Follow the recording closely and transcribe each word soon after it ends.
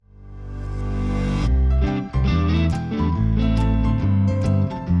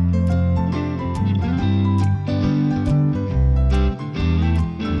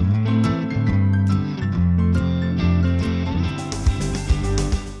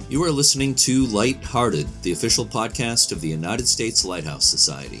You are listening to Lighthearted, the official podcast of the United States Lighthouse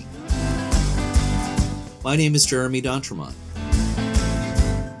Society. My name is Jeremy D'Entremont.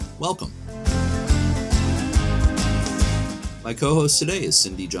 Welcome. My co-host today is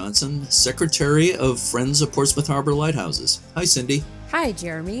Cindy Johnson, Secretary of Friends of Portsmouth Harbor Lighthouses. Hi, Cindy. Hi,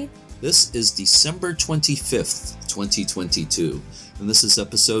 Jeremy. This is December 25th, 2022, and this is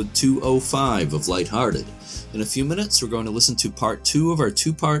episode 205 of Lighthearted. In a few minutes, we're going to listen to part 2 of our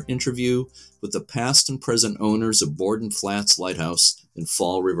 2-part interview with the past and present owners of Borden Flats Lighthouse in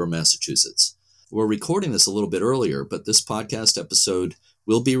Fall River, Massachusetts. We're recording this a little bit earlier, but this podcast episode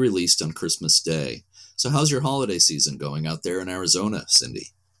will be released on Christmas Day. So how's your holiday season going out there in Arizona, Cindy?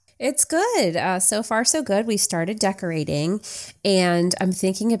 It's good. So far, so good. We started decorating, and I'm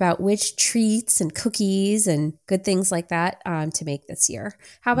thinking about which treats and cookies and good things like that to make this year.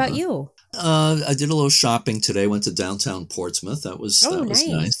 How about you? I did a little shopping today. Went to downtown Portsmouth. That was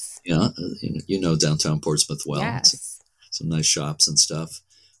nice. Yeah, you know downtown Portsmouth well. Yes. Some nice shops and stuff.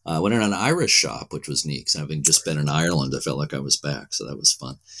 I went in an Irish shop, which was neat because having just been in Ireland, I felt like I was back, so that was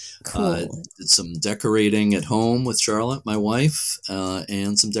fun. Cool. Did some decorating at home with Charlotte, my wife,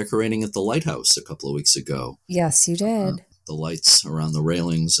 and some decorating at the lighthouse a couple of weeks ago. Yes, you did. The lights around the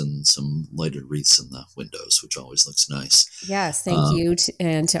railings and some lighted wreaths in the windows, which always looks nice. Yes, thank you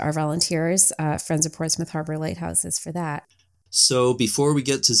to our volunteers, Friends of Portsmouth Harbor Lighthouses, for that. So before we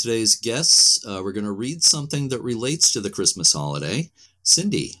get to today's guests, we're going to read something that relates to the Christmas holiday.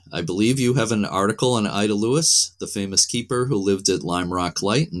 Cindy, I believe you have an article on Ida Lewis, the famous keeper who lived at Lime Rock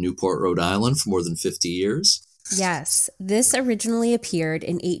Light in Newport, Rhode Island for more than 50 years. Yes, this originally appeared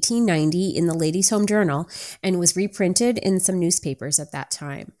in 1890 in the Ladies' Home Journal and was reprinted in some newspapers at that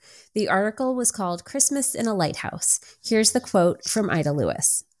time. The article was called Christmas in a Lighthouse. Here's the quote from Ida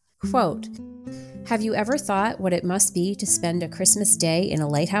Lewis. Quote, "Have you ever thought what it must be to spend a Christmas day in a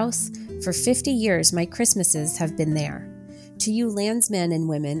lighthouse? For 50 years, my Christmases have been there. To you landsmen and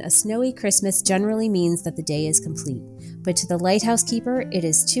women, a snowy Christmas generally means that the day is complete, but to the lighthouse keeper, it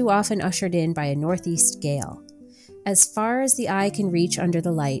is too often ushered in by a northeast gale. As far as the eye can reach under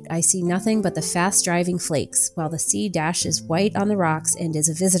the light, I see nothing but the fast-driving flakes, while the sea dashes white on the rocks and is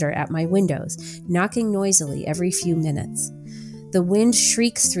a visitor at my windows, knocking noisily every few minutes. The wind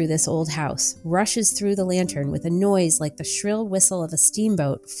shrieks through this old house, rushes through the lantern with a noise like the shrill whistle of a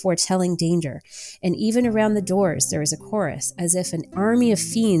steamboat foretelling danger, and even around the doors there is a chorus, as if an army of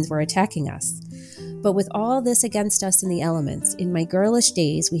fiends were attacking us. But with all this against us in the elements, in my girlish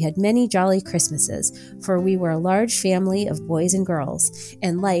days we had many jolly Christmases, for we were a large family of boys and girls,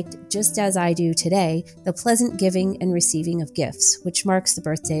 and liked, just as I do today, the pleasant giving and receiving of gifts, which marks the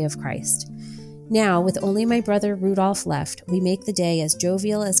birthday of Christ. Now, with only my brother Rudolph left, we make the day as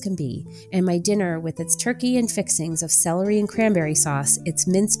jovial as can be, and my dinner, with its turkey and fixings of celery and cranberry sauce, its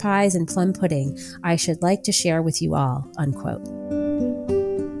mince pies and plum pudding, I should like to share with you all." Unquote.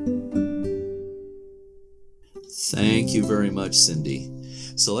 Thank you very much, Cindy.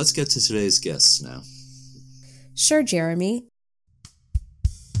 So let's get to today's guests now. Sure, Jeremy.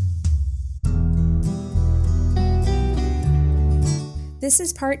 This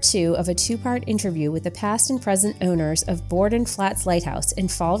is part 2 of a 2-part interview with the past and present owners of Borden Flats Lighthouse in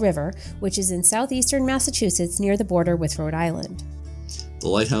Fall River, which is in southeastern Massachusetts near the border with Rhode Island. The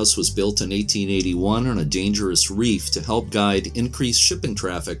lighthouse was built in 1881 on a dangerous reef to help guide increased shipping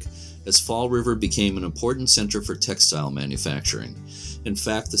traffic as Fall River became an important center for textile manufacturing. In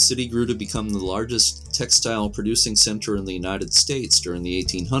fact, the city grew to become the largest textile producing center in the United States during the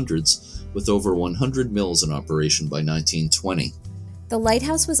 1800s, with over 100 mills in operation by 1920. The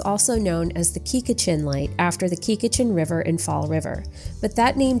lighthouse was also known as the Kekachin Light after the Kekachin River in Fall River, but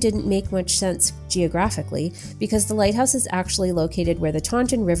that name didn't make much sense geographically because the lighthouse is actually located where the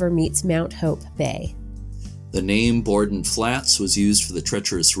Taunton River meets Mount Hope Bay. The name Borden Flats was used for the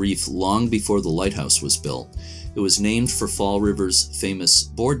treacherous reef long before the lighthouse was built. It was named for Fall River's famous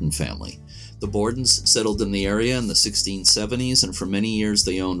Borden family. The Bordens settled in the area in the 1670s, and for many years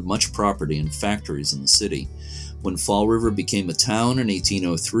they owned much property and factories in the city. When Fall River became a town in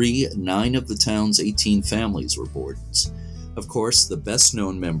 1803, 9 of the town's 18 families were Bordens. Of course, the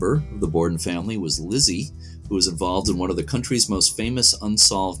best-known member of the Borden family was Lizzie, who was involved in one of the country's most famous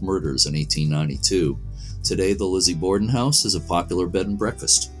unsolved murders in 1892. Today, the Lizzie Borden House is a popular bed and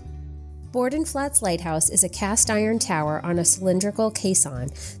breakfast. Borden Flats Lighthouse is a cast-iron tower on a cylindrical caisson,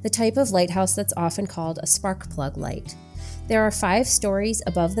 the type of lighthouse that's often called a spark plug light. There are 5 stories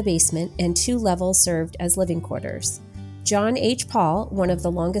above the basement, and 2 levels served as living quarters. John H. Paul, one of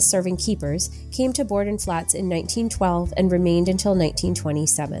the longest-serving keepers, came to Borden Flats in 1912 and remained until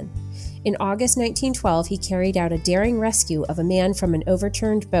 1927. In August 1912, he carried out a daring rescue of a man from an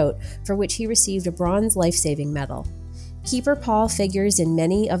overturned boat, for which he received a bronze life-saving medal. Keeper Paul figures in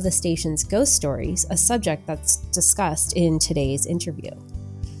many of the station's ghost stories, a subject that's discussed in today's interview.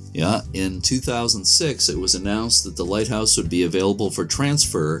 Yeah, in 2006, it was announced that the lighthouse would be available for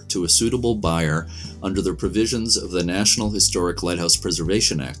transfer to a suitable buyer under the provisions of the National Historic Lighthouse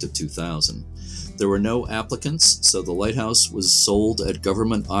Preservation Act of 2000. There were no applicants, so the lighthouse was sold at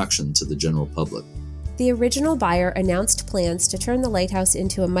government auction to the general public. The original buyer announced plans to turn the lighthouse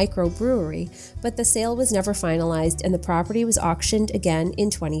into a microbrewery, but the sale was never finalized and the property was auctioned again in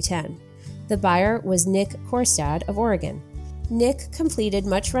 2010. The buyer was Nick Korstad of Oregon. Nick completed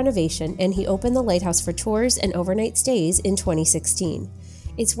much renovation and he opened the lighthouse for tours and overnight stays in 2016.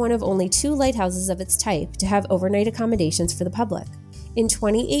 It's one of only 2 lighthouses of its type to have overnight accommodations for the public. In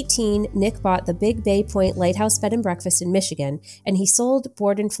 2018, Nick bought the Big Bay Point Lighthouse Bed and Breakfast in Michigan, and he sold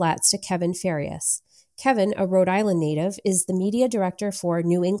Borden Flats to Kevin Farias. Kevin, a Rhode Island native, is the media director for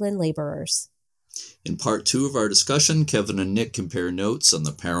New England Laborers. In part 2 of our discussion, Kevin and Nick compare notes on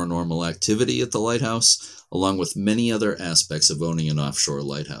the paranormal activity at the lighthouse, along with many other aspects of owning an offshore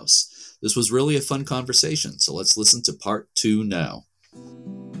lighthouse. This was really a fun conversation, so let's listen to part 2 now.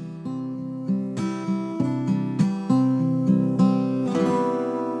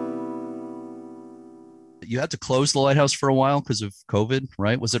 You had to close the lighthouse for a while because of COVID,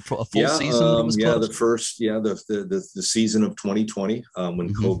 right? Was it for a full season? That it was closed? The season of 2020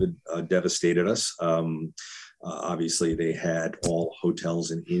 when COVID devastated us. Obviously, they had all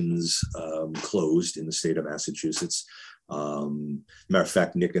hotels and inns closed in the state of Massachusetts. Matter of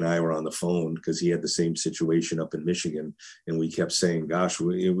fact, Nick and I were on the phone because he had the same situation up in Michigan, and we kept saying, "Gosh, are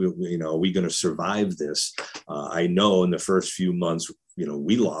we going to survive this?" I know in the first few months,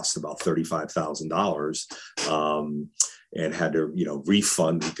 we lost about $35,000 and had to,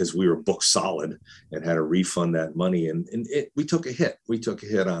 refund because we were booked solid and had to refund that money. And we took a hit. We took a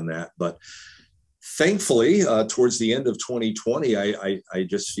hit on that. But thankfully, towards the end of 2020, I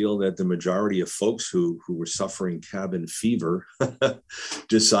just feel that the majority of folks who were suffering cabin fever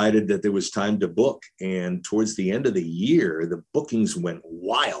decided that there was time to book. And towards the end of the year, the bookings went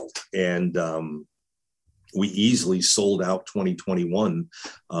wild. And we easily sold out 2021,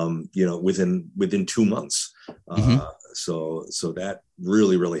 within 2 months. So that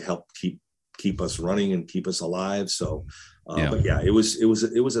really helped keep us running and keep us alive. So, but yeah, it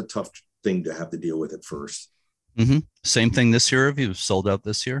was a tough thing to have to deal with at first. Same thing this year. Have you sold out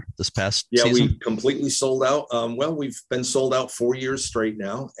this past season? We completely sold out. We've been sold out 4 years straight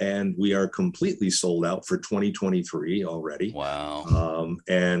now, and we are completely sold out for 2023 already. Wow.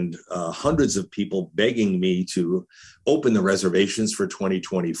 And hundreds of people begging me to open the reservations for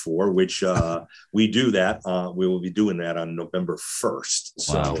 2024, which we do that. We will be doing that on November 1st.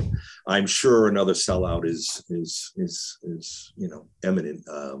 Wow. So I'm sure another sellout is imminent.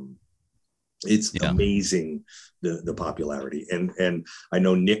 It's amazing the popularity, and I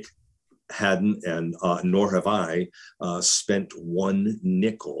know Nick hadn't, and nor have I spent one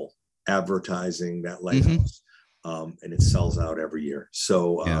nickel advertising that lighthouse, and it sells out every year.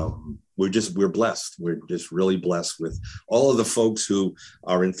 So we're blessed. We're just really blessed with all of the folks who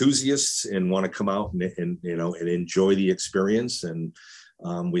are enthusiasts and want to come out and enjoy the experience, and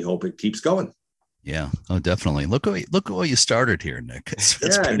we hope it keeps going. Yeah. Oh, definitely. Look at what you started here, Nick.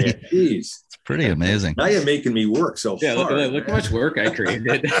 Nick, geez. It's pretty amazing. Now you're making me work so hard. Look how much work I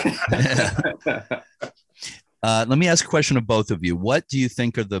created. Let me ask a question of both of you. What do you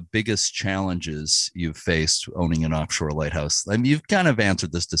think are the biggest challenges you've faced owning an offshore lighthouse? I mean, you've kind of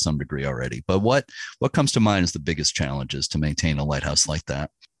answered this to some degree already, but what comes to mind as the biggest challenges to maintain a lighthouse like that?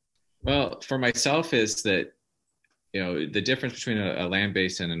 Well, for myself is that, the difference between a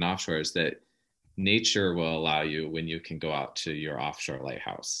land-based and an offshore is that nature will allow you when you can go out to your offshore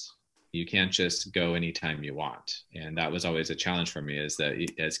lighthouse. You can't just go anytime you want. And that was always a challenge for me, is that,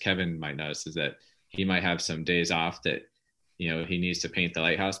 as Kevin might notice, is that he might have some days off that, he needs to paint the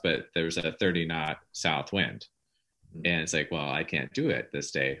lighthouse, but there's a 30 knot south wind. And it's like, well, I can't do it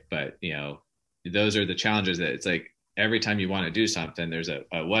this day. But, those are the challenges that it's like every time you want to do something, there's a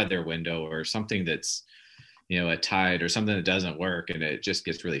weather window or something that's, a tide or something that doesn't work, and it just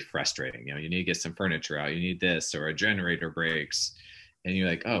gets really frustrating. You need to get some furniture out, you need this, or a generator breaks, and you're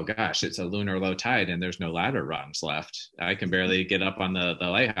like, oh gosh, it's a lunar low tide and there's no ladder rungs left. I can barely get up on the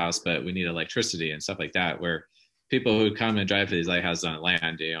lighthouse, but we need electricity and stuff like that, where people who come and drive to these lighthouses on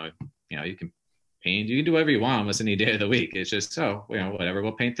land, you can paint, you can do whatever you want almost any day of the week. It's just, whatever,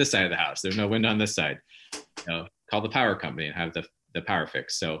 we'll paint this side of the house. There's no wind on this side. Call the power company and have the power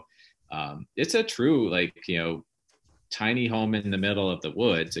fixed. So it's a true, tiny home in the middle of the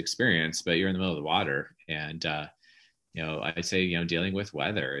woods experience, but you're in the middle of the water. And, I'd say, dealing with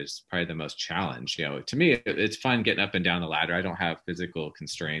weather is probably the most challenge. To me, it's fun getting up and down the ladder. I don't have physical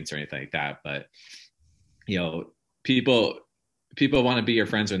constraints or anything like that, but, people want to be your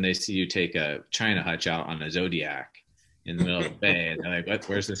friends when they see you take a China hutch out on a Zodiac in the middle of the bay, and they're like,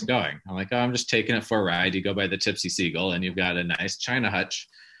 where's this going? I'm like, oh, I'm just taking it for a ride. You go by the Tipsy Seagull and you've got a nice China hutch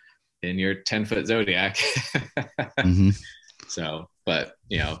in your 10-foot Zodiac. Mm-hmm. So, but,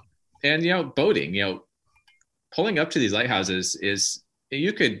 boating, pulling up to these lighthouses is,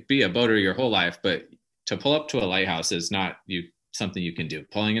 you could be a boater your whole life, but to pull up to a lighthouse is not something you can do.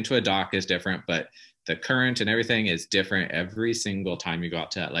 Pulling into a dock is different, but the current and everything is different every single time you go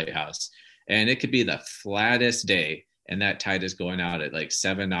out to that lighthouse. And it could be the flattest day, and that tide is going out at like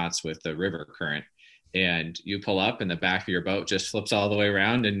 7 knots with the river current. And you pull up and the back of your boat just flips all the way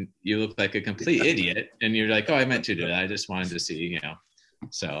around and you look like a complete idiot. And you're like, oh, I meant to do that. I just wanted to see,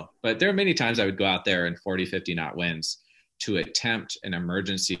 So, but there are many times I would go out there in 40, 50 knot winds to attempt an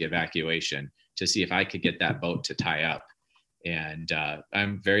emergency evacuation to see if I could get that boat to tie up. And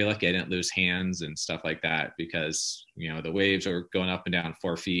I'm very lucky I didn't lose hands and stuff like that, because, the waves are going up and down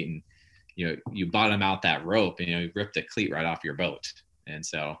 4 feet, and, you bottom out that rope and, you rip the cleat right off your boat. And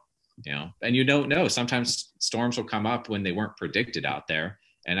so, and you don't know, sometimes storms will come up when they weren't predicted out there.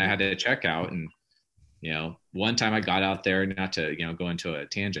 And I had to check out, and, one time I got out there, not to, go into a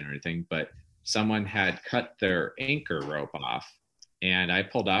tangent or anything, but someone had cut their anchor rope off, and I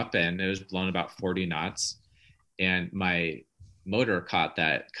pulled up and it was blown about 40 knots. And my motor caught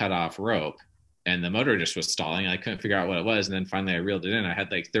that cut off rope, and the motor just was stalling. I couldn't figure out what it was. And then finally I reeled it in. I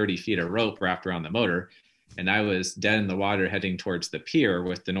had like 30 feet of rope wrapped around the motor, and I was dead in the water heading towards the pier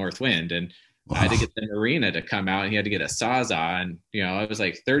with the north wind. And wow. I had to get the marina to come out, and he had to get a Sawzall. And, I was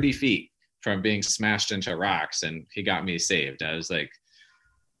like 30 feet from being smashed into rocks, and he got me saved. I was like,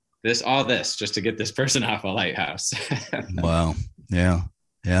 all this just to get this person off a lighthouse. Wow. Yeah.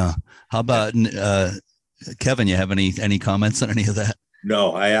 Yeah. How about, Kevin, you have any comments on any of that?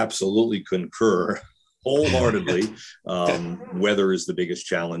 No, I absolutely concur wholeheartedly. Weather is the biggest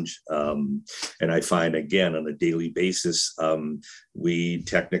challenge. And I find, again, on a daily basis, we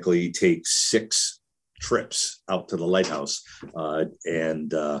technically take 6 trips out to the lighthouse. Where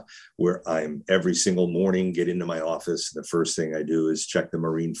I'm every single morning, get into my office. The first thing I do is check the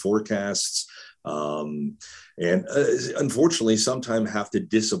marine forecasts. Unfortunately, sometimes have to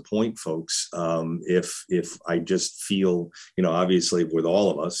disappoint folks if I just feel, obviously with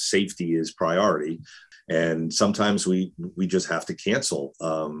all of us, safety is priority. And sometimes we just have to cancel,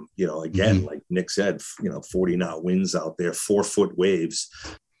 again, mm-hmm. like Nick said, 40 knot winds out there, 4-foot waves.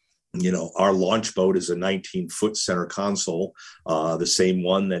 Our launch boat is a 19-foot center console, the same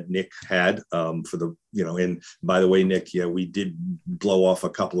one that Nick had for the, and by the way, Nick, we did blow off a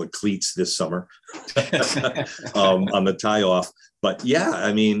couple of cleats this summer on the tie off. But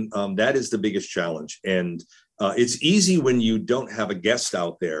that is the biggest challenge. And it's easy when you don't have a guest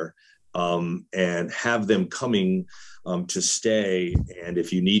out there and have them coming to stay. And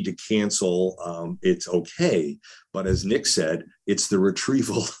if you need to cancel, it's okay. But as Nick said, it's the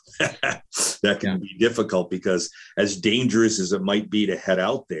retrieval that can be difficult, because as dangerous as it might be to head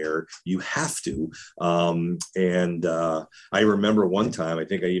out there, you have to. I remember one time, I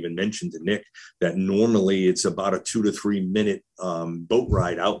think I even mentioned to Nick that normally it's about a 2 to 3 minute boat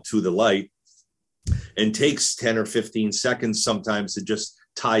ride out to the light, and takes 10 or 15 seconds sometimes to just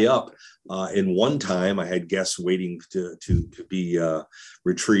tie up. In one time, I had guests waiting to be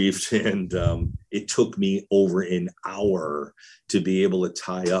retrieved, and it took me over an hour to be able to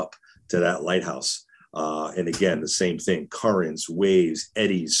tie up to that lighthouse. And again, the same thing, currents, waves,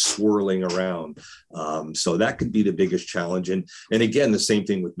 eddies swirling around. So that could be the biggest challenge. And again, the same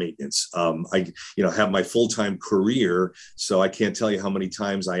thing with maintenance. I have my full-time career, so I can't tell you how many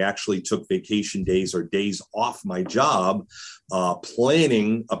times I actually took vacation days or days off my job,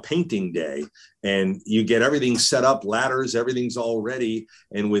 planning a painting day. And you get everything set up, ladders, everything's all ready.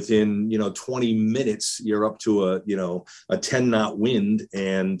 And within, 20 minutes, you're up to a 10-knot wind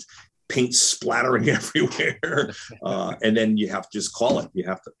and paint splattering everywhere. And then you have to just call it. You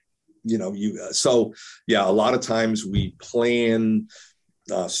have to, a lot of times we plan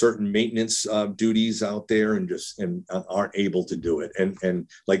certain maintenance duties out there and aren't able to do it. And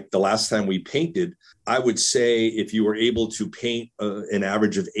like the last time we painted, I would say if you were able to paint an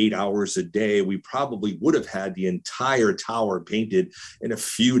average of 8 hours a day, we probably would have had the entire tower painted in a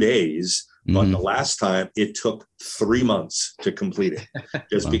few days. But the last time it took 3 months to complete it,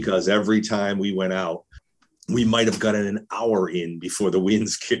 just because every time we went out, we might have gotten an hour in before the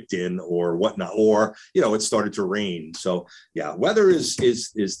winds kicked in or whatnot, or, it started to rain. So yeah, weather is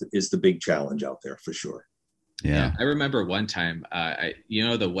the big challenge out there for sure. Yeah. I remember one time,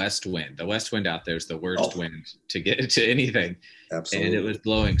 the west wind out there is the worst wind to get to anything. Absolutely. And it was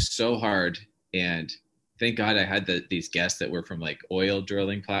blowing so hard. And thank God I had these guests that were from like oil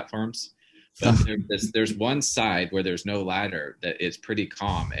drilling platforms. But there's one side where there's no ladder that is pretty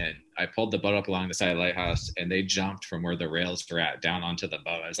calm. And I pulled the boat up along the side of the lighthouse, and they jumped from where the rails were at down onto the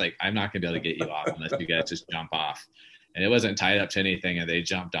boat. I was like, I'm not going to be able to get you off unless you guys just jump off. And it wasn't tied up to anything, and they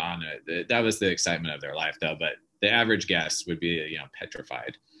jumped on it. That was the excitement of their life, though. But the average guest would be,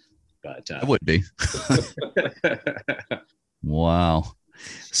 petrified. But I would be. Wow.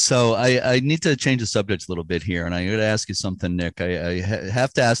 So I need to change the subject a little bit here, and I'm going to ask you something, Nick. I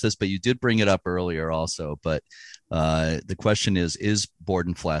have to ask this, but you did bring it up earlier also. But the question is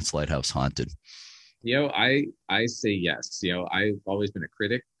Borden Flats Lighthouse haunted? I say yes. I've always been a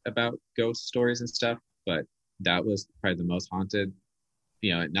critic about ghost stories and stuff, but that was probably the most haunted.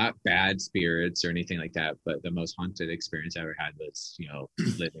 Not bad spirits or anything like that, but the most haunted experience I ever had was,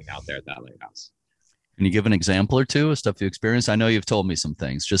 living out there at that lighthouse. Can you give an example or two of stuff you experienced? I know you've told me some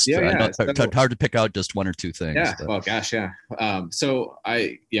things. Just I know it's hard to pick out just one or two things. Yeah. But. Well, gosh, yeah. So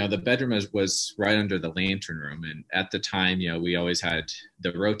the bedroom was right under the lantern room, and at the time, we always had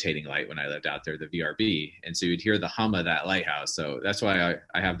the rotating light when I lived out there, the VRB, and so you'd hear the hum of that lighthouse. So that's why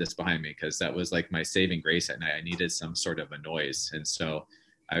I have this behind me, because that was like my saving grace at night. I needed some sort of a noise, and so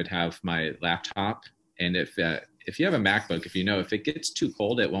I would have my laptop, and if you have a MacBook, if it gets too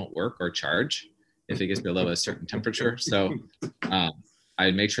cold, it won't work or charge if it gets below a certain temperature. So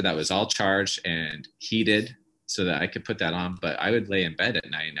I'd make sure that was all charged and heated so that I could put that on. But I would lay in bed at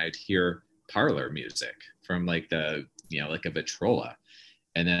night and I'd hear parlor music from like like a Victrola.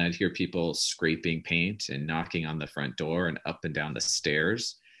 And then I'd hear people scraping paint and knocking on the front door and up and down the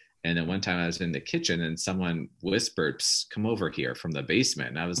stairs. And then one time I was in the kitchen and someone whispered, "Come over here," from the basement.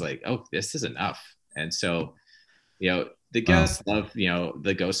 And I was like, oh, this is enough. And so, the guests love,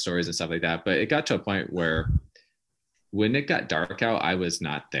 the ghost stories and stuff like that. But it got to a point where when it got dark out, I was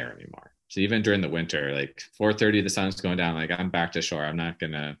not there anymore. So even during the winter, like 4:30, the sun's going down, like I'm back to shore. I'm not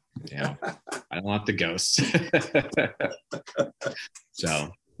going to, I don't want the ghosts.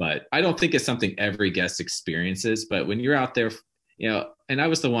 So, but I don't think it's something every guest experiences. But when you're out there, and I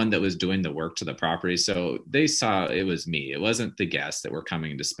was the one that was doing the work to the property. So they saw it was me. It wasn't the guests that were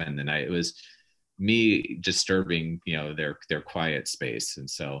coming to spend the night. It was me disturbing, their quiet space. And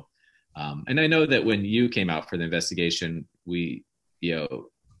so, and I know that when you came out for the investigation, we,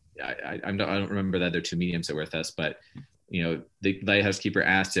 I don't remember the other two mediums that were with us, but, the lighthouse keeper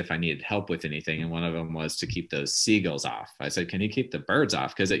asked if I needed help with anything. And one of them was to keep those seagulls off. I said, can you keep the birds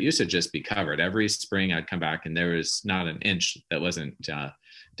off? Because it used to just be covered. Every spring I'd come back and there was not an inch that wasn't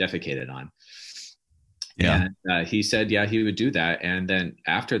defecated on. Yeah. And he said, yeah, he would do that. And then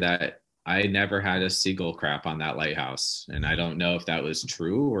after that, I never had a seagull crap on that lighthouse. And I don't know if that was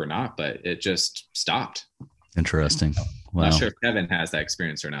true or not, but it just stopped. Interesting. Wow. Not sure if Kevin has that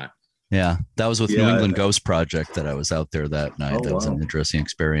experience or not. Yeah, that was with New England Ghost Project that I was out there that night. That was an interesting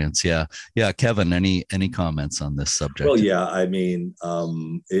experience. Yeah. Kevin, any comments on this subject? Well, yeah, I mean,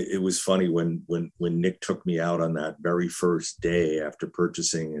 it was funny when Nick took me out on that very first day after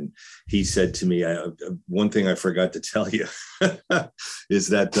purchasing, and he said to me, one thing I forgot to tell you is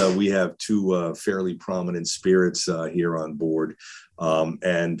that we have two fairly prominent spirits here on board,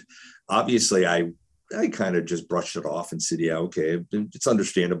 and obviously I kind of just brushed it off and said, yeah, okay, it's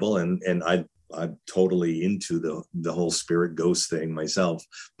understandable. And I'm totally into the whole spirit ghost thing myself,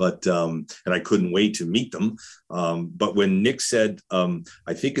 but, and I couldn't wait to meet them. But when Nick said,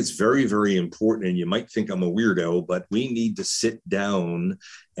 I think it's very, very important, and you might think I'm a weirdo, but we need to sit down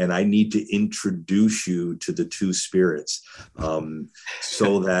and I need to introduce you to the two spirits,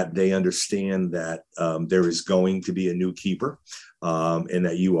 so that they understand that there is going to be a new keeper. And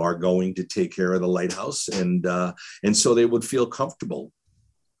that you are going to take care of the lighthouse, and so they would feel comfortable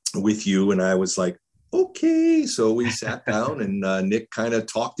with you. And I was like, okay. So we sat down, and Nick kind of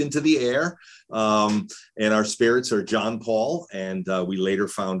talked into the air. And our spirits are John Paul, and we later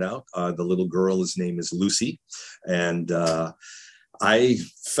found out the little girl, his name is Lucy, and I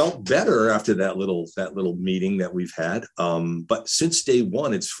felt better after that little meeting that we've had. But since day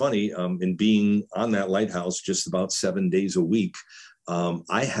one, it's funny, in being on that lighthouse just about 7 days a week,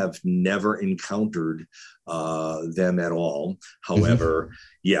 I have never encountered them at all. However,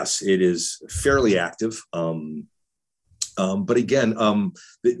 yes, it is fairly active. But again,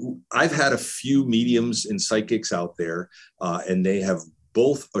 I've had a few mediums and psychics out there, and they have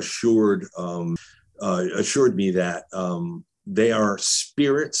both assured assured me that they are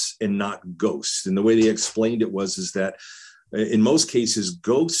spirits and not ghosts. And the way they explained it is that in most cases,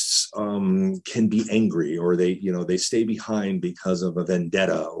 ghosts can be angry, or they stay behind because of a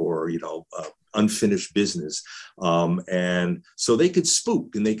vendetta, or unfinished business, and so they could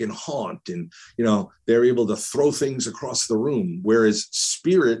spook and they can haunt, and they're able to throw things across the room. Whereas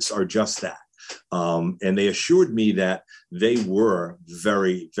spirits are just that, and they assured me that they were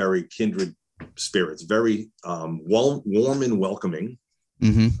very, very kindred spirits, very warm and welcoming.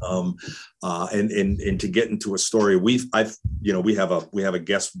 Mm-hmm. And to get into a story, we have a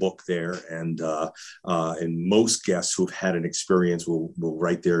guest book there, and most guests who've had an experience will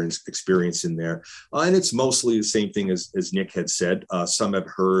write their experience in there, and it's mostly the same thing as Nick had said. Some have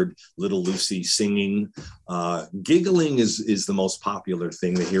heard little Lucy singing. Giggling is the most popular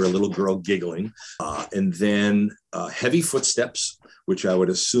thing. They hear a little girl giggling, and then heavy footsteps, which I would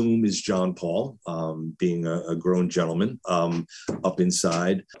assume is John Paul, being a grown gentleman up inside.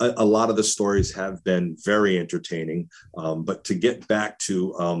 A lot of the stories have been very entertaining. But to get back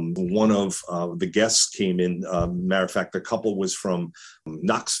to one of the guests came in, matter of fact, the couple was from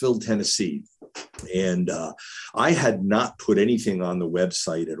Knoxville, Tennessee. And I had not put anything on the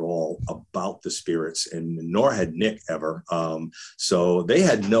website at all about the spirits, and nor had Nick ever. So they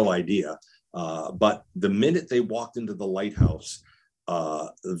had no idea. But the minute they walked into the lighthouse,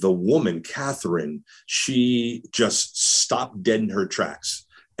 the woman, Catherine, she just stopped dead in her tracks,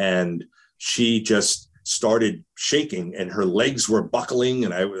 and she just started shaking, and her legs were buckling.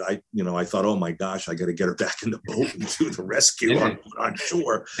 And I thought, oh my gosh, I got to get her back in the boat and do the rescue on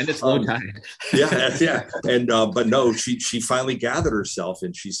shore. And it's low tide. Yeah. And, but no, she finally gathered herself,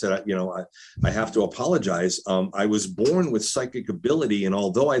 and she said, I have to apologize. I was born with psychic ability, and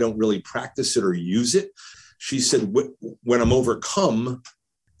although I don't really practice it or use it, she said, when I'm overcome,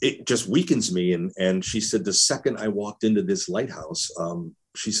 it just weakens me. And she said, the second I walked into this lighthouse,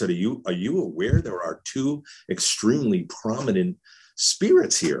 she said, are you aware there are two extremely prominent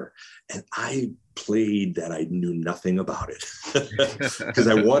spirits here? And I played that I knew nothing about it because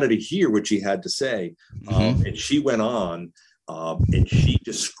I wanted to hear what she had to say. And she went on and she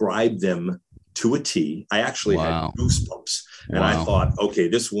described them to a T. I actually had goosebumps. And I thought, okay,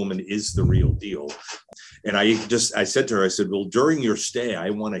 this woman is the real deal. And I said to her, I said, well, during your stay,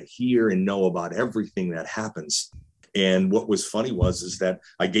 I want to hear and know about everything that happens. And what was funny is that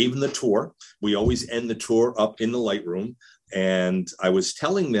I gave them the tour. We always end the tour up in the Lightroom. And I was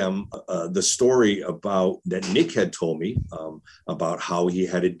telling them the story that Nick had told me about how he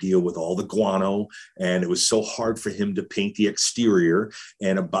had to deal with all the guano, and it was so hard for him to paint the exterior,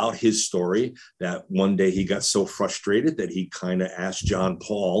 and about his story that one day he got so frustrated that he kind of asked John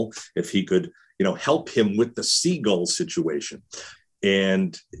Paul if he could, help him with the seagull situation.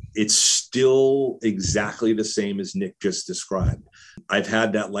 And it's still exactly the same as Nick just described. I've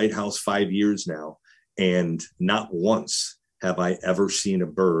had that lighthouse 5 years now, and not once have I ever seen a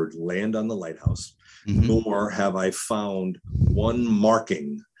bird land on the lighthouse, nor have I found one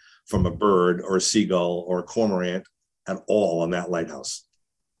marking from a bird or a seagull or a cormorant at all on that lighthouse.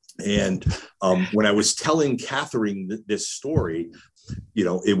 And when I was telling Catherine this story,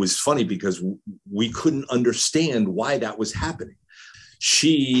 it was funny because we couldn't understand why that was happening.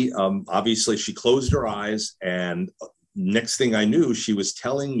 She obviously she closed her eyes, and next thing I knew, she was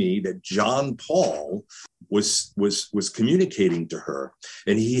telling me that John Paul was communicating to her,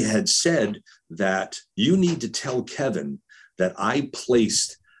 and he had said that you need to tell Kevin that I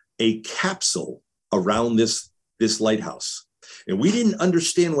placed a capsule around this lighthouse. And we didn't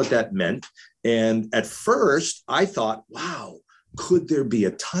understand what that meant. And at first I thought, wow, could there be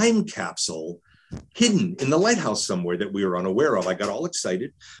a time capsule hidden in the lighthouse somewhere that we were unaware of? I got all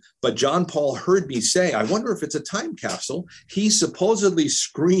excited. But John Paul heard me say, I wonder if it's a time capsule. He supposedly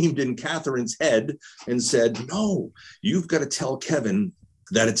screamed in Catherine's head and said, no, you've got to tell Kevin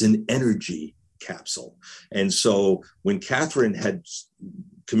that it's an energy capsule. And so when Catherine had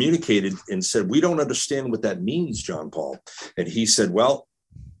communicated and said, we don't understand what that means, John Paul. And he said, well,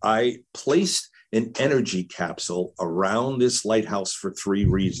 I placed an energy capsule around this lighthouse for 3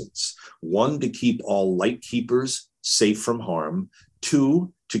 reasons. 1, to keep all light keepers safe from harm.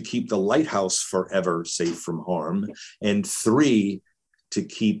 2, to keep the lighthouse forever safe from harm. And 3, to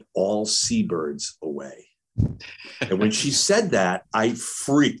keep all seabirds away. And when she said that, I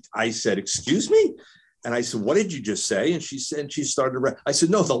freaked. I said, excuse me? And I said, what did you just say? And she said, she started, I said,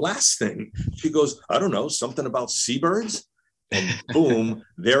 no, the last thing. She goes, I don't know, something about seabirds? And boom,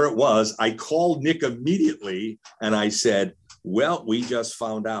 there it was. I called Nick immediately and I said, well, we just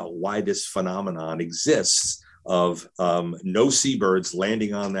found out why this phenomenon exists. of no seabirds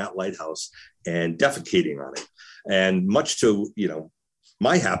landing on that lighthouse and defecating on it. And much to,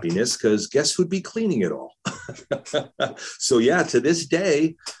 my happiness, because guess who'd be cleaning it all? So yeah, to this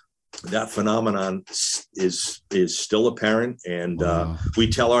day, that phenomenon is still apparent, and we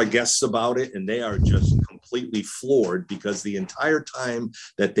tell our guests about it, and they are just completely floored, because the entire time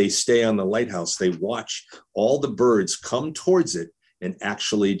that they stay on the lighthouse, they watch all the birds come towards it and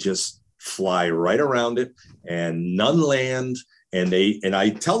actually just fly right around it, and none land. And I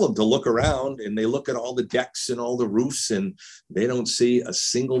tell them to look around, and they look at all the decks and all the roofs, and they don't see a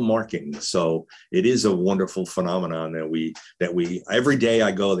single marking. So it is a wonderful phenomenon that we every day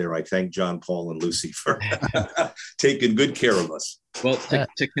I go there, I thank John Paul and Lucy for taking good care of us. Well,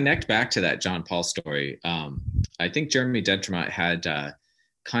 to connect back to that John Paul story, I think Jeremy Detremont had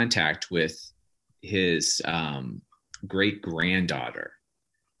contact with his great granddaughter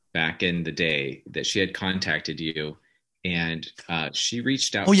back in the day, that she had contacted you. And she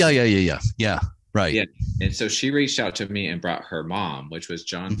reached out. Oh, yeah. Right. Yeah. And so she reached out to me and brought her mom, which was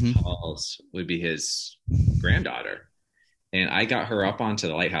John Paul's, would be his granddaughter. And I got her up onto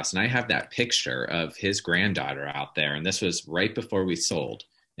the lighthouse, and I have that picture of his granddaughter out there. And this was right before we sold.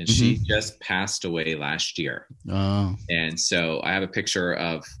 And she just passed away last year. Oh. And so I have a picture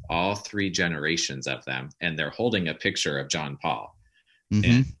of all 3 generations of them, and they're holding a picture of John Paul.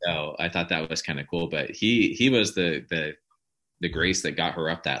 And so I thought that was kind of cool, but he was the grace that got her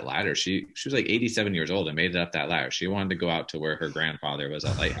up that ladder. She was like 87 years old and made it up that ladder. She wanted to go out to where her grandfather was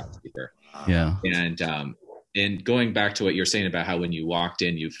a lighthouse keeper. Yeah. And going back to what you're saying about how when you walked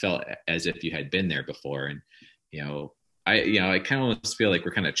in, you felt as if you had been there before. And, I kind of almost feel like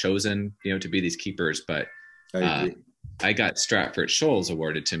we're kind of chosen, to be these keepers, but I got Stratford Shoals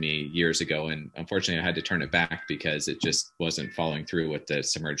awarded to me years ago, and unfortunately I had to turn it back because it just wasn't following through with the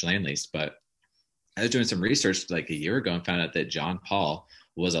submerged land lease. But I was doing some research like a year ago and found out that John Paul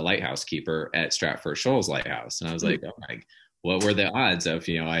was a lighthouse keeper at Stratford Shoals Lighthouse. And I was like, oh my, what were the odds of,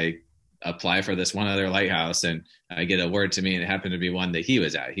 I apply for this one other lighthouse and I get a word to me, and it happened to be one that he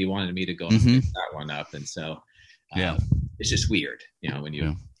was at. He wanted me to go and pick that one up. And so it's just weird, when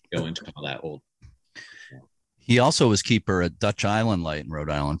you go into all that old. He also was keeper at Dutch Island Light in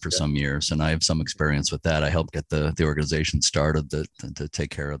Rhode Island for some years, and I have some experience with that. I helped get the organization started to take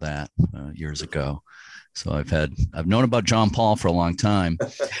care of that years ago. So I've known about John Paul for a long time.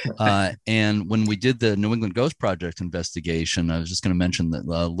 And when we did the New England Ghost Project investigation, I was just going to mention that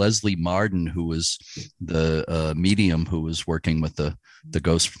Leslie Marden, who was the medium who was working with the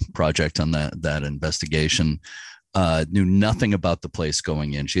Ghost Project on that investigation, knew nothing about the place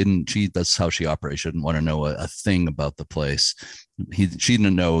going in. That's how she operates. She didn't want to know a thing about the place. She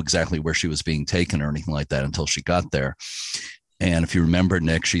didn't know exactly where she was being taken or anything like that until she got there. And if you remember,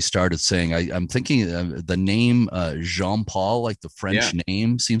 Nick, she started saying, I'm thinking the name Jean Paul, like the French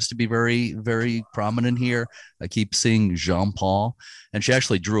name, seems to be very, very prominent here. I keep seeing Jean Paul. And she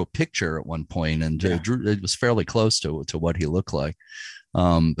actually drew a picture at one point, and it was fairly close to what he looked like.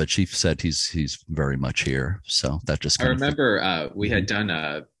 But she said he's very much here. So that just I remember we had done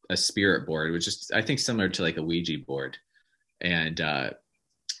a spirit board, which is, I think, similar to like a Ouija board. And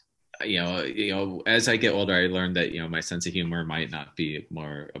as I get older, I learned that, my sense of humor might not be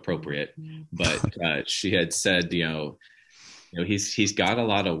more appropriate, but she had said, he's got a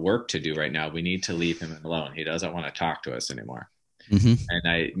lot of work to do right now. We need to leave him alone. He doesn't want to talk to us anymore. And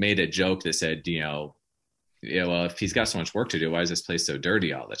I made a joke that said, well, if he's got so much work to do, why is this place so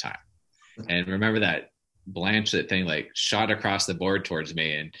dirty all the time? And remember that Blanche, that thing like shot across the board towards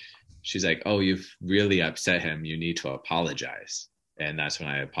me, and she's like, oh, you've really upset him. You need to apologize. And that's when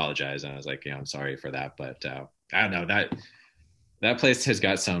I apologized. And I was like, I'm sorry for that. But I don't know, that place has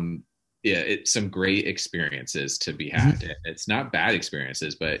got some great experiences to be had. It's not bad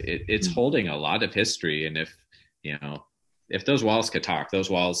experiences, but it's holding a lot of history. And if those walls could talk,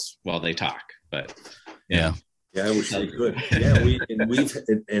 those walls, well, they talk, but yeah, I wish they could.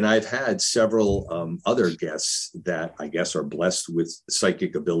 Yeah, I've had several other guests that I guess are blessed with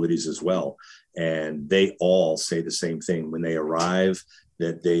psychic abilities as well, and they all say the same thing when they arrive,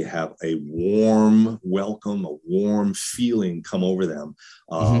 that they have a warm welcome, a warm feeling come over them,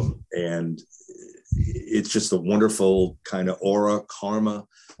 and it's just a wonderful kind of aura, karma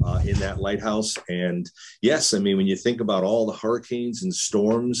in that lighthouse. And yes, I mean, when you think about all the hurricanes and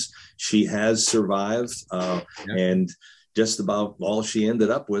storms she has survived, and just about all she ended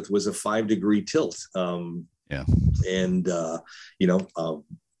up with was a 5-degree tilt.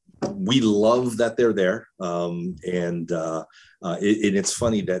 we love that they're there. It's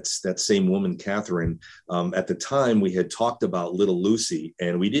funny, that same woman, Catherine, at the time we had talked about little Lucy,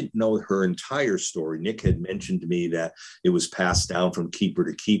 and we didn't know her entire story. Nick had mentioned to me that it was passed down from keeper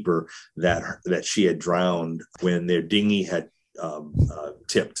to keeper, that she had drowned when their dinghy had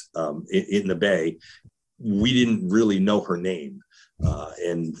tipped in the bay. We didn't really know her name.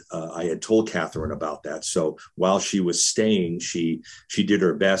 I had told Catherine about that. So while she was staying, she did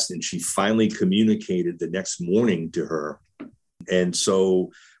her best, and she finally communicated the next morning to her. And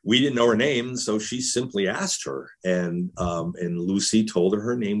so we didn't know her name, so she simply asked her, and Lucy told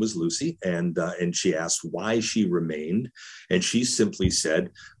her name was Lucy, and she asked why she remained, and she simply said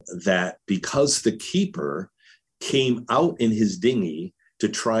that because the keeper came out in his dinghy to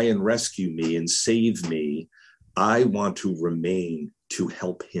try and rescue me and save me, I want to remain to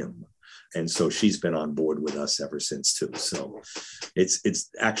help him. And so she's been on board with us ever since too. So it's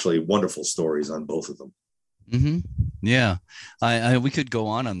actually wonderful stories on both of them. Mm-hmm. Yeah, we could go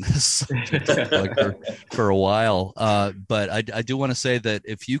on this subject like for a while, but I do want to say that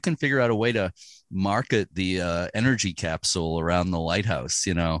if you can figure out a way to market the energy capsule around the lighthouse,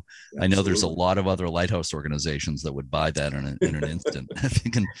 Absolutely. I know there's a lot of other lighthouse organizations that would buy that in an instant if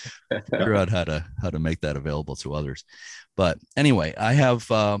you can figure out how to make that available to others. But anyway, I have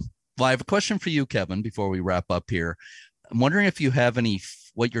a question for you, Kevin, before we wrap up here. I'm wondering if you have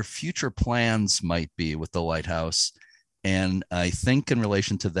what your future plans might be with the lighthouse. And I think in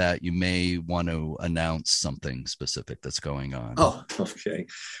relation to that, you may want to announce something specific that's going on. Oh, okay.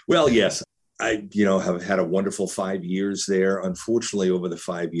 Well, yes, I have had a wonderful 5 years there. Unfortunately, over the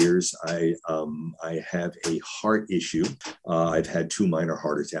 5 years, I have a heart issue. I've had 2 minor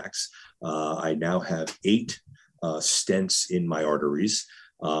heart attacks. I now have 8 stents in my arteries.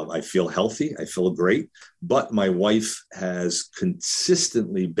 I feel healthy. I feel great. But my wife has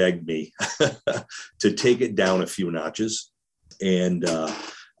consistently begged me to take it down a few notches. And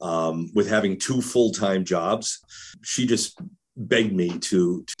with having 2 full-time jobs, she just begged me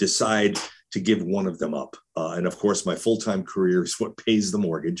to decide to give one of them up. And of course, my full-time career is what pays the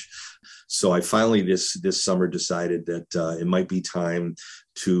mortgage. So I finally this summer decided that it might be time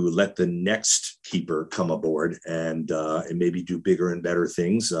to let the next keeper come aboard and maybe do bigger and better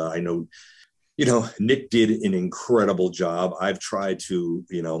things. I know, Nick did an incredible job. I've tried to,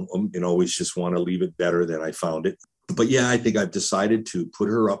 always just want to leave it better than I found it. But yeah, I think I've decided to put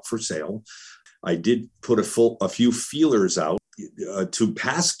her up for sale. I did put a few feelers out to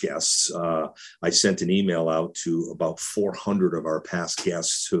past guests. I sent an email out to about 400 of our past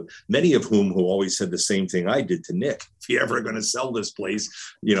guests, many of whom who always said the same thing I did to Nick. If you're ever going to sell this place,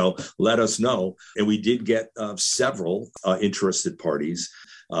 let us know. And we did get several interested parties,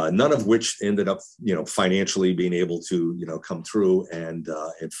 none of which ended up, financially being able to, come through and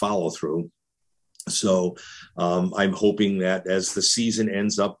follow through. So I'm hoping that as the season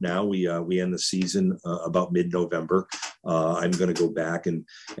ends up now, we end the season about mid-November. I'm going to go back and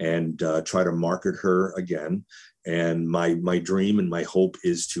try to market her again. And my dream and my hope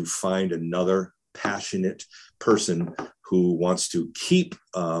is to find another passionate person who wants to keep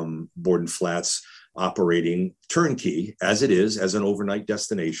Borden Flats operating turnkey as it is, as an overnight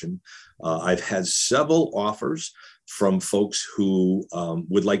destination. I've had several offers from folks who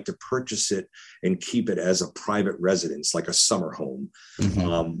would like to purchase it and keep it as a private residence, like a summer home,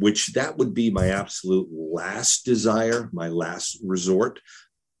 which that would be my absolute last desire, my last resort.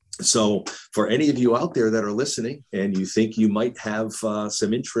 So for any of you out there that are listening and you think you might have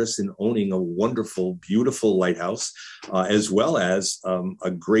some interest in owning a wonderful, beautiful lighthouse, as well as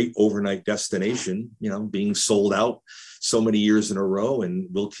a great overnight destination, being sold out so many years in a row and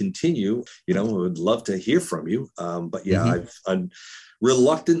will continue, I would love to hear from you. But yeah, I'm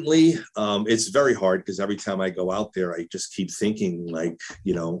reluctantly, it's very hard because every time I go out there, I just keep thinking like,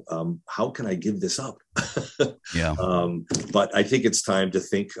 how can I give this up? Yeah. But I think it's time to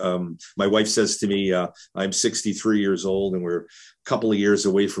think. My wife says to me, I'm 63 years old and we're a couple of years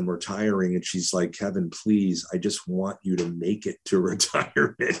away from retiring. And she's like, Kevin, please, I just want you to make it to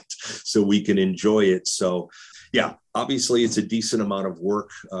retirement so we can enjoy it. So yeah, obviously it's a decent amount of work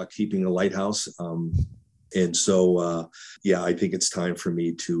keeping a lighthouse. And so, I think it's time for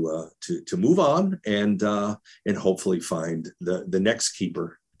me to move on and hopefully find the next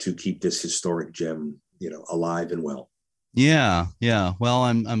keeper to keep this historic gem, alive and well. Yeah. Well,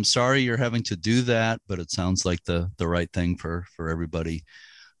 I'm sorry you're having to do that, but it sounds like the right thing for everybody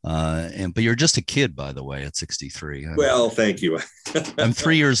But you're just a kid, by the way, at 63. Well, thank you. I'm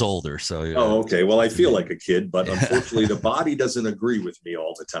 3 years older, so. Oh, okay. Well, I feel like a kid, but unfortunately, the body doesn't agree with me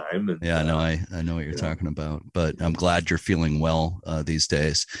all the time. And, yeah, no, I know what you're talking about, but I'm glad you're feeling well these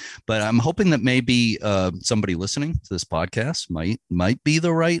days. But I'm hoping that maybe somebody listening to this podcast might be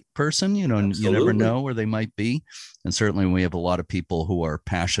the right person. You know, Absolutely. You never know where they might be, and certainly we have a lot of people who are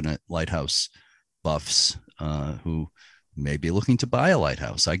passionate lighthouse buffs who may be looking to buy a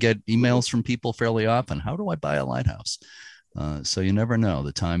lighthouse. I get emails from people fairly often. How do I buy a lighthouse? So you never know.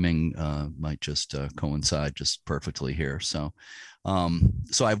 The timing might just coincide just perfectly here. So I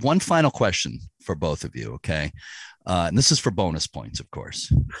have one final question for both of you. Okay. And this is for bonus points, of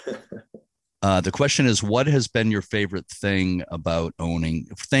course. The question is, what has been your favorite thing about owning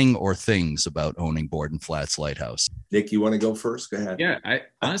or things about owning Borden Flats Lighthouse? Nick, you want to go first? Go ahead. Yeah,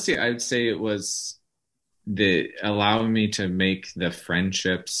 I would say it was allowing me to make the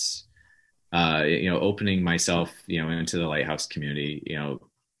friendships, opening myself, into the lighthouse community,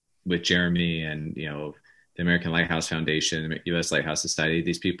 with Jeremy and, the American Lighthouse Foundation, U.S. Lighthouse Society,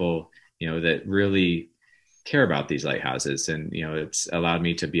 these people, that really care about these lighthouses. And, it's allowed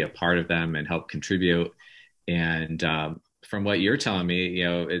me to be a part of them and help contribute. And from what you're telling me,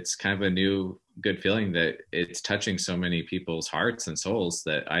 it's kind of a new good feeling that it's touching so many people's hearts and souls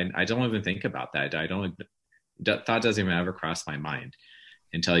that I don't even think about that. Thought doesn't even ever cross my mind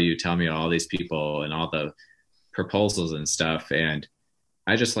until you tell me all these people and all the proposals and stuff. And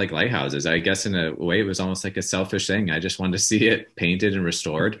I just like lighthouses. I guess in a way it was almost like a selfish thing. I just wanted to see it painted and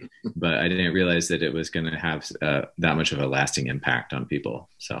restored, but I didn't realize that it was going to have that much of a lasting impact on people.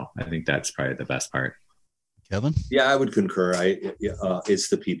 So I think that's probably the best part. Kevin? Yeah, I would concur. It's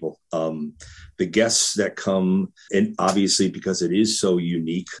the people, the guests that come, and obviously because it is so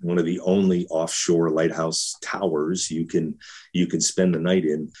unique, one of the only offshore lighthouse towers you can spend the night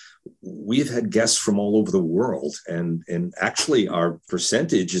in. We've had guests from all over the world, and actually our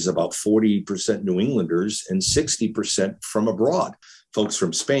percentage is about 40% New Englanders and 60% from abroad. Folks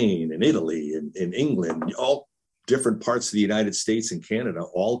from Spain and Italy and England, all different parts of the United States and Canada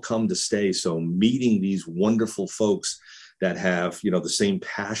all come to stay. So meeting these wonderful folks that have, the same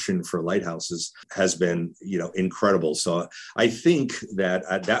passion for lighthouses has been, incredible. So I think that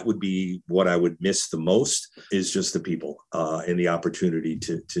that would be what I would miss the most, is just the people and the opportunity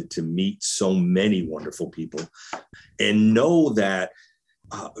to meet so many wonderful people and know that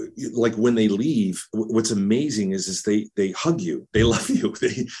like when they leave, what's amazing is they hug you, they love you,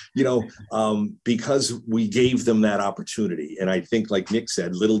 because we gave them that opportunity. And I think, like Nick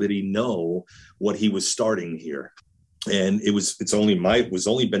said, little did he know what he was starting here. And it was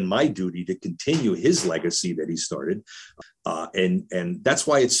only been my duty to continue his legacy that he started. And that's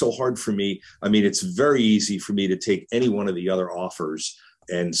why it's so hard for me. I mean, it's very easy for me to take any one of the other offers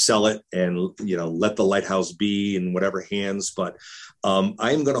and sell it and, let the lighthouse be in whatever hands. But I'm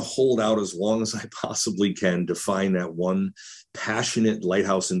going to hold out as long as I possibly can to find that one passionate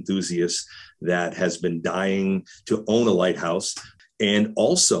lighthouse enthusiast that has been dying to own a lighthouse. And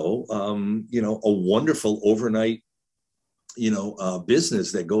also, a wonderful overnight,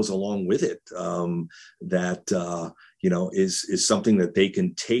 business that goes along with it, that, is something that they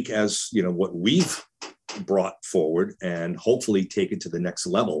can take as, what we've brought forward and hopefully take it to the next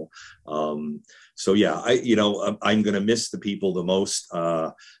level. So yeah, I'm going to miss the people the most.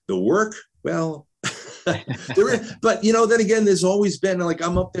 The work, well, but then again, there's always been, like,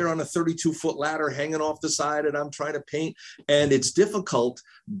 I'm up there on a 32-foot ladder hanging off the side and I'm trying to paint, and it's difficult,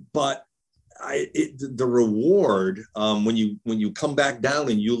 but the reward, when you come back down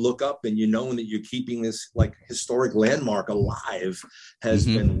and you look up and that you're keeping this like historic landmark alive, has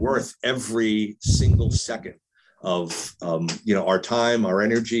been worth every single second of our time, our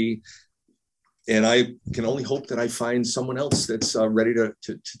energy. And I can only hope that I find someone else that's ready to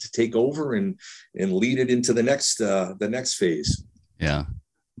take over and lead it into the next phase. Yeah,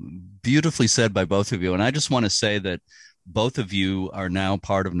 beautifully said by both of you. And I just want to say that both of you are now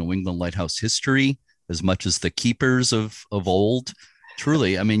part of New England Lighthouse history as much as the keepers of old.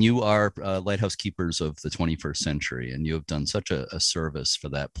 Truly, I mean, you are lighthouse keepers of the 21st century, and you have done such a service for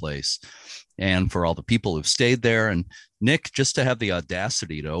that place and for all the people who've stayed there. And Nick, just to have the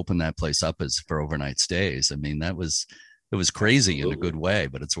audacity to open that place up as for overnight stays, I mean, it was crazy. Absolutely. In a good way,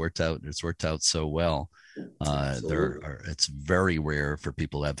 but it's worked out so well. It's very rare for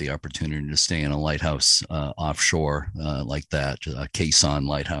people to have the opportunity to stay in a lighthouse offshore like that, Caisson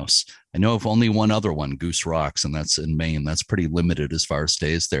Lighthouse. I know of only one other one, Goose Rocks, and that's in Maine. That's pretty limited as far as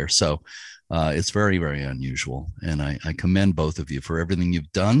stays there. So it's very, very unusual. And I commend both of you for everything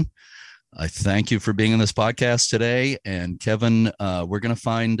you've done I thank you for being on this podcast today. And Kevin, we're going to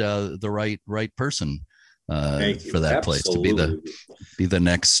find the right person for that place to be the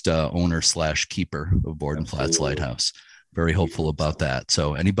next owner / keeper of Borden Flats Lighthouse. Very hopeful about that.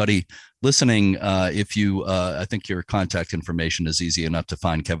 So anybody listening, if you, I think your contact information is easy enough to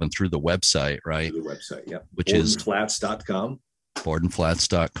find, Kevin, through the website, right? Through the website, yeah. Which is BordenFlats.com.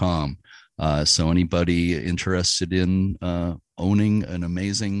 BordenFlats.com. So anybody interested in owning an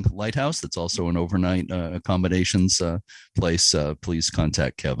amazing lighthouse that's also an overnight accommodations place, please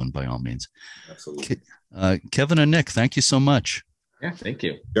contact Kevin by all means. Absolutely. Kevin and Nick, thank you so much. Yeah, thank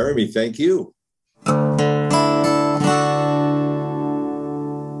you. Jeremy, thank you.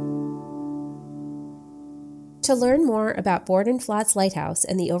 To learn more about Borden Flats Lighthouse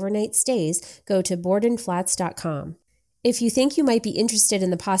and the overnight stays, go to bordenflats.com. If you think you might be interested in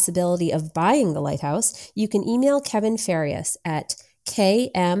the possibility of buying the lighthouse, you can email Kevin Farias at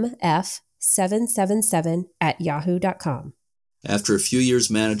kmf777@yahoo.com. After a few years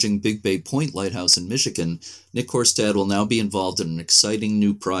managing Big Bay Point Lighthouse in Michigan, Nick Korstad will now be involved in an exciting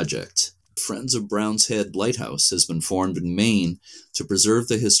new project. Friends of Browns Head Lighthouse has been formed in Maine to preserve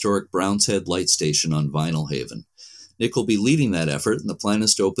the historic Browns Head Light Station on Vinyl Haven. Nick will be leading that effort, and the plan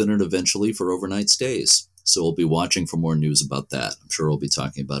is to open it eventually for overnight stays. So we'll be watching for more news about that. I'm sure we'll be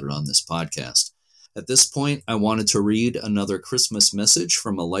talking about it on this podcast. At this point, I wanted to read another Christmas message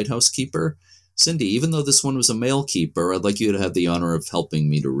from a lighthouse keeper. Cindy, even though this one was a male keeper, I'd like you to have the honor of helping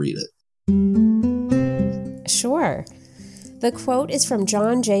me to read it. Sure. The quote is from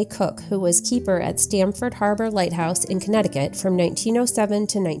John J. Cook, who was keeper at Stamford Harbor Lighthouse in Connecticut from 1907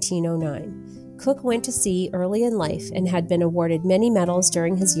 to 1909. Cook went to sea early in life and had been awarded many medals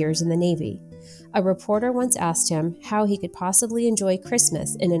during his years in the Navy. A reporter once asked him how he could possibly enjoy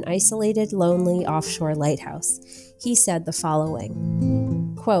Christmas in an isolated, lonely offshore lighthouse. He said the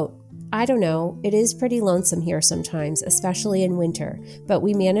following, quote, "I don't know, it is pretty lonesome here sometimes, especially in winter, but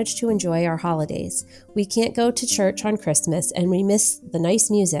we manage to enjoy our holidays. We can't go to church on Christmas and we miss the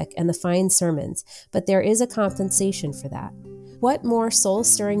nice music and the fine sermons, but there is a compensation for that. What more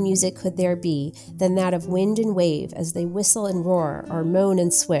soul-stirring music could there be than that of wind and wave as they whistle and roar or moan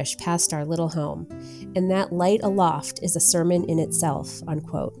and swish past our little home? And that light aloft is a sermon in itself,"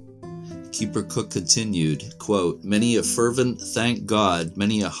 unquote. Keeper Cook continued, quote, "Many a fervent thank God,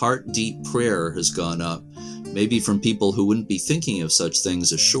 many a heart-deep prayer has gone up, maybe from people who wouldn't be thinking of such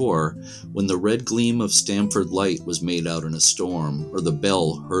things ashore, when the red gleam of Stamford light was made out in a storm, or the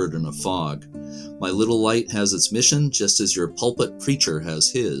bell heard in a fog. My little light has its mission just as your pulpit preacher has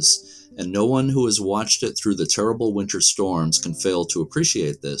his, and no one who has watched it through the terrible winter storms can fail to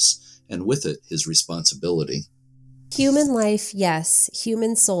appreciate this, and with it his responsibility." Human life, yes,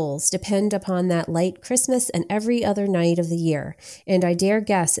 human souls depend upon that light Christmas and every other night of the year, and I dare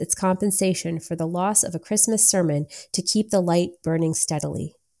guess it's compensation for the loss of a Christmas sermon to keep the light burning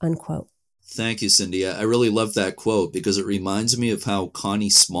steadily, unquote. Thank you, Cindy. I really love that quote because it reminds me of how Connie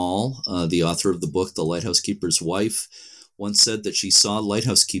Small, the author of the book The Lighthouse Keeper's Wife, once said that she saw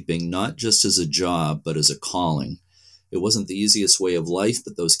lighthouse keeping not just as a job, but as a calling. It wasn't the easiest way of life,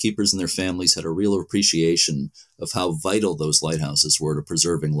 but those keepers and their families had a real appreciation of how vital those lighthouses were to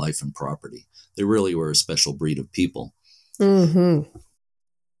preserving life and property. They really were a special breed of people. Mm-hmm.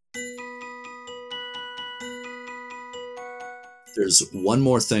 There's one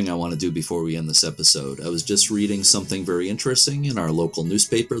more thing I want to do before we end this episode. I was just reading something very interesting in our local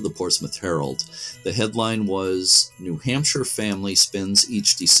newspaper, the Portsmouth Herald. The headline was, "New Hampshire Family Spends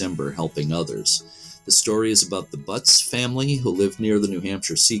Each December Helping Others." The story is about the Butts family who lived near the New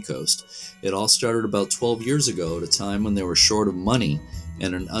Hampshire seacoast. It all started about 12 years ago at a time when they were short of money,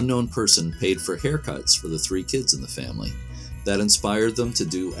 and an unknown person paid for haircuts for the 3 kids in the family. That inspired them to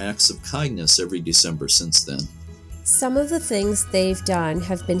do acts of kindness every December since then. Some of the things they've done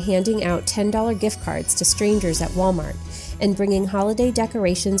have been handing out $10 gift cards to strangers at Walmart and bringing holiday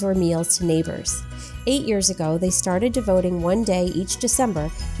decorations or meals to neighbors. 8 years ago, they started devoting one day each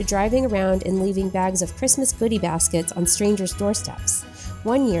December to driving around and leaving bags of Christmas goodie baskets on strangers' doorsteps.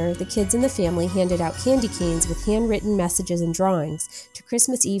 One year, the kids in the family handed out candy canes with handwritten messages and drawings to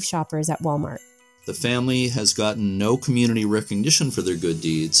Christmas Eve shoppers at Walmart. The family has gotten no community recognition for their good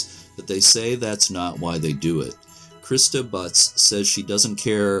deeds, but they say that's not why they do it. Krista Butts says she doesn't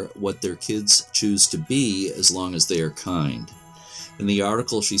care what their kids choose to be as long as they are kind. In the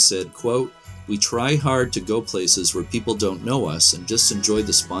article, she said, quote, "We try hard to go places where people don't know us and just enjoy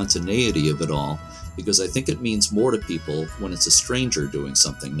the spontaneity of it all, because I think it means more to people when it's a stranger doing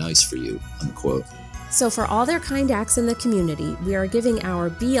something nice for you," unquote. So for all their kind acts in the community, we are giving our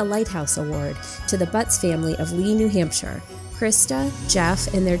Be a Lighthouse Award to the Butts family of Lee, New Hampshire. Krista,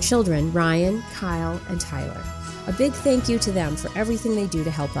 Jeff, and their children, Ryan, Kyle, and Tyler. A big thank you to them for everything they do to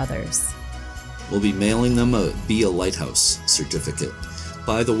help others. We'll be mailing them a Be a Lighthouse certificate.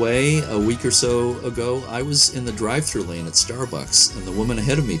 By the way, a week or so ago, I was in the drive-thru lane at Starbucks, and the woman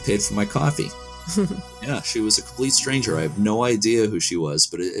ahead of me paid for my coffee. Yeah, she was a complete stranger. I have no idea who she was,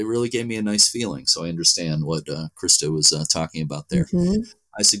 but it really gave me a nice feeling. So I understand what Krista was talking about there. Mm-hmm.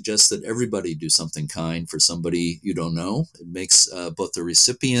 I suggest that everybody do something kind for somebody you don't know. It makes both the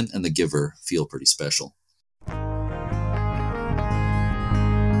recipient and the giver feel pretty special.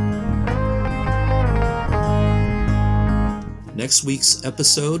 Next week's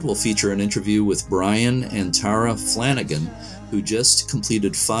episode will feature an interview with Brian and Tara Flanagan, who just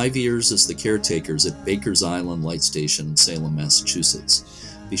completed 5 years as the caretakers at Baker's Island Light Station in Salem, Massachusetts.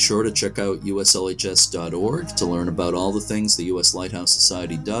 Be sure to check out uslhs.org to learn about all the things the U.S. Lighthouse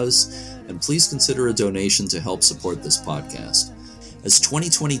Society does, and please consider a donation to help support this podcast. As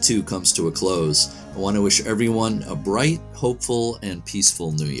 2022 comes to a close, I want to wish everyone a bright, hopeful, and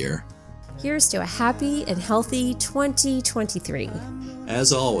peaceful new year. Here's to a happy and healthy 2023.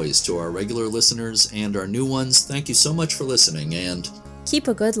 As always, to our regular listeners and our new ones, thank you so much for listening, and keep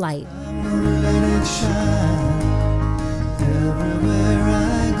a good light.